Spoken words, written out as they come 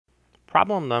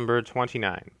Problem number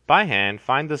 29. By hand,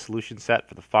 find the solution set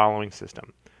for the following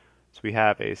system. So we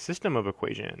have a system of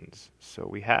equations. So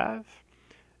we have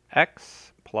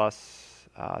x plus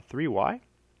 3y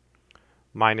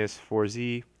minus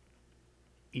 4z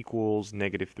equals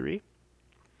negative 3.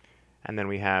 And then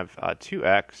we have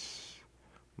 2x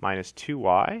minus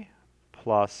 2y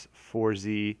plus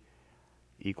 4z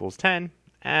equals 10.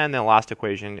 And the last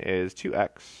equation is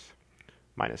 2x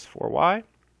minus 4y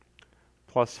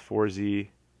plus 4z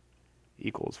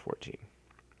equals 14.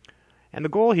 And the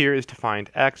goal here is to find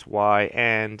x, y,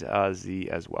 and z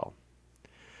as well.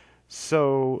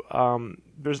 So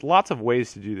there's lots of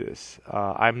ways to do this.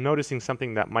 I'm noticing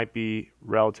something that might be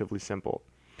relatively simple.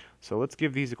 So let's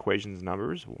give these equations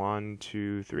numbers, 1,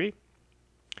 2, 3.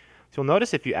 So you'll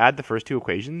notice if you add the first two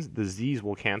equations, the z's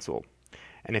will cancel.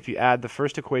 And if you add the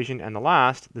first equation and the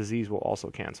last, the z's will also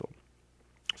cancel.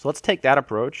 So let's take that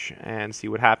approach and see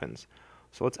what happens.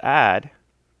 So let's add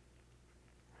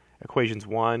equations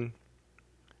 1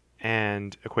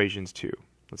 and equations 2.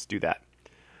 Let's do that.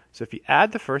 So if you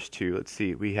add the first two, let's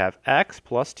see, we have x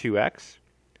plus 2x,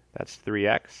 that's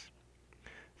 3x.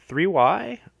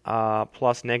 3y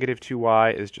plus negative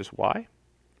 2y is just y.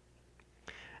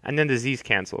 And then the z's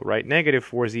cancel, right? Negative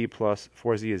 4z plus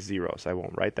 4z is 0, so I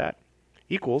won't write that.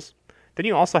 Equals. Then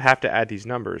you also have to add these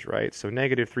numbers, right? So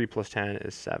negative 3 plus 10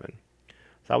 is 7.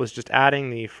 So I was just adding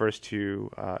the first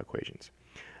two equations.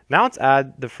 Now let's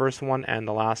add the first one and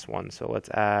the last one. So let's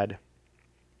add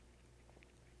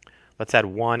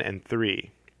 1 and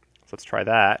 3. So let's try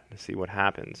that and see what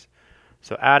happens.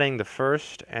 So adding the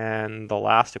first and the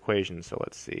last equation. So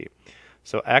let's see.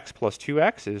 So x plus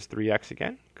 2x is 3x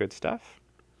again. Good stuff.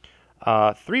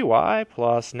 3y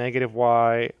plus negative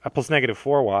y plus negative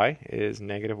 4y is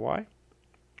negative y,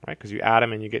 right? Because you add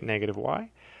them and you get negative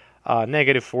y.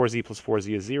 Negative 4z plus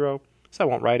 4z is 0, so I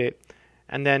won't write it.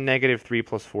 And then negative 3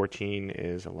 plus 14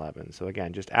 is 11. So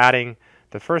again, just adding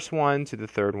the first one to the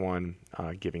third one,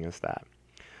 giving us that.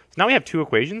 So now we have two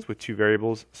equations with two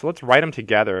variables. So let's write them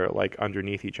together, like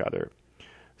underneath each other.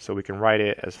 So we can write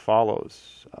it as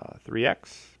follows.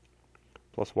 3x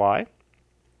plus y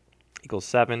equals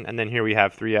 7. And then here we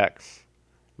have 3x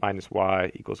minus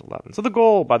y equals 11. So the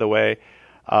goal, by the way,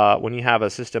 when you have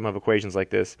a system of equations like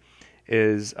this,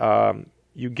 is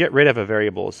you get rid of a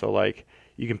variable. So like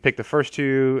you can pick the first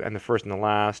two and the first and the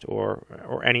last,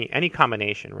 or any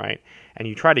combination, right? And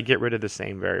you try to get rid of the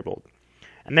same variable.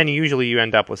 And then usually you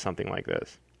end up with something like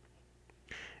this.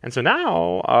 And so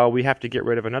now we have to get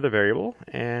rid of another variable,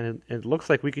 and it looks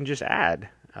like we can just add,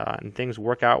 and things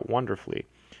work out wonderfully.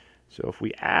 So if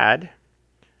we add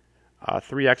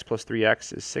 3x plus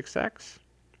 3x is 6x,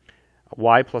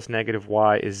 y plus negative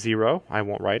y is 0, I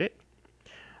won't write it,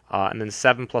 and then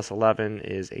 7 plus 11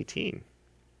 is 18.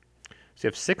 So you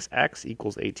have 6x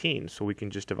equals 18, so we can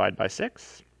just divide by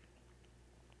 6.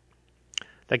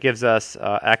 That gives us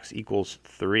x equals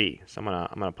 3. So I'm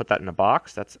gonna put that in a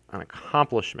box. That's an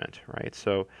accomplishment, right?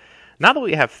 So now that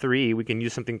we have 3, we can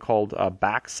use something called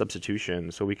back substitution.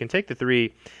 So we can take the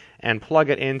 3 and plug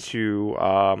it into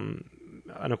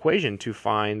an equation to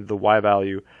find the y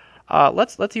value.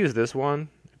 Let's use this one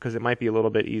because it might be a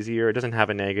little bit easier. It doesn't have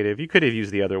a negative. You could have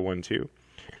used the other one too.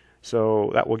 So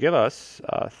that will give us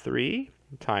 3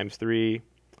 times 3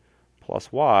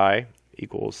 plus y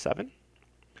equals 7.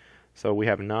 So we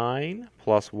have 9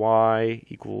 plus y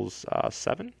equals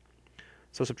 7.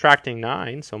 So subtracting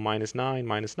 9, so minus 9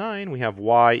 minus 9, we have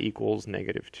y equals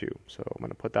negative 2. So I'm going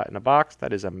to put that in a box.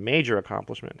 That is a major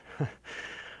accomplishment.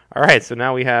 All right, so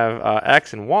now we have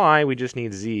x and y. We just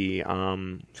need z.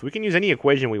 So we can use any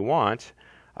equation we want.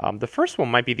 The first one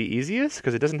might be the easiest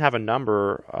because it doesn't have a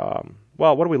number.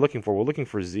 Well, what are we looking for? We're looking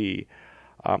for z.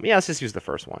 Yeah, let's just use the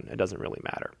first one. It doesn't really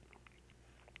matter.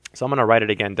 So I'm going to write it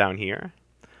again down here.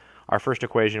 Our first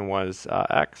equation was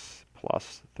x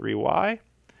plus 3y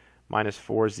minus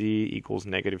 4z equals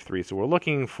negative 3. So we're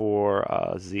looking for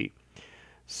z.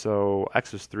 So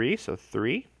x was 3, so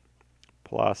 3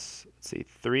 plus, let's see,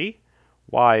 3.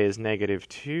 Y is negative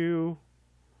 2.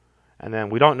 And then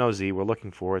we don't know z. We're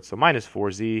looking for it. So minus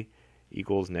 4z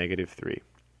equals negative 3.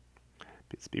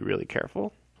 Let's be really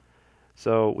careful.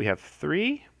 So we have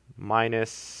 3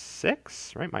 minus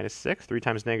 6, right? Minus 6. 3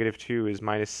 times negative 2 is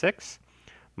minus 6.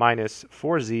 Minus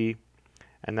 4z,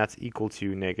 and that's equal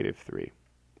to negative 3.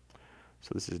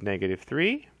 So this is negative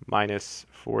 3 minus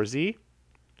 4z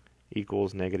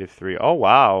equals negative 3. Oh,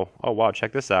 wow. Oh, wow.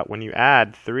 Check this out. When you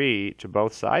add 3 to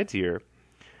both sides here,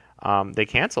 they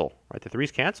cancel, right? The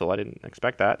 3's cancel. I didn't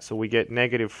expect that. So we get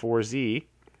negative 4z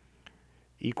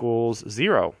equals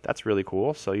 0. That's really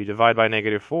cool. So you divide by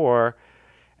negative 4,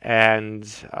 and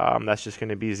that's just going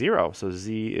to be 0. So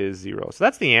z is 0. So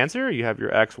that's the answer. You have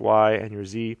your x, y, and your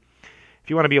z. If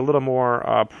you want to be a little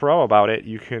more pro about it,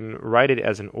 you can write it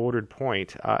as an ordered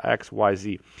point, x, y,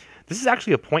 z. This is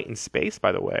actually a point in space,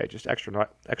 by the way, just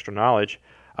extra knowledge.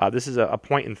 This is a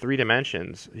point in 3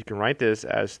 dimensions. You can write this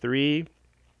as 3,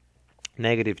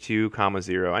 -2,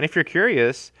 0. And if you're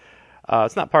curious,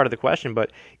 it's not part of the question,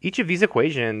 but each of these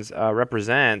equations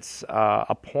represents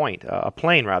a plane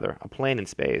in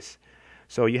space.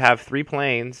 So you have 3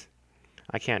 planes.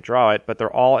 I can't draw it, but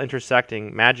they're all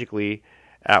intersecting magically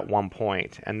at one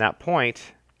point. And that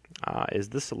point is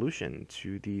the solution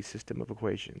to the system of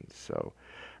equations. So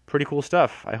pretty cool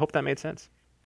stuff. I hope that made sense.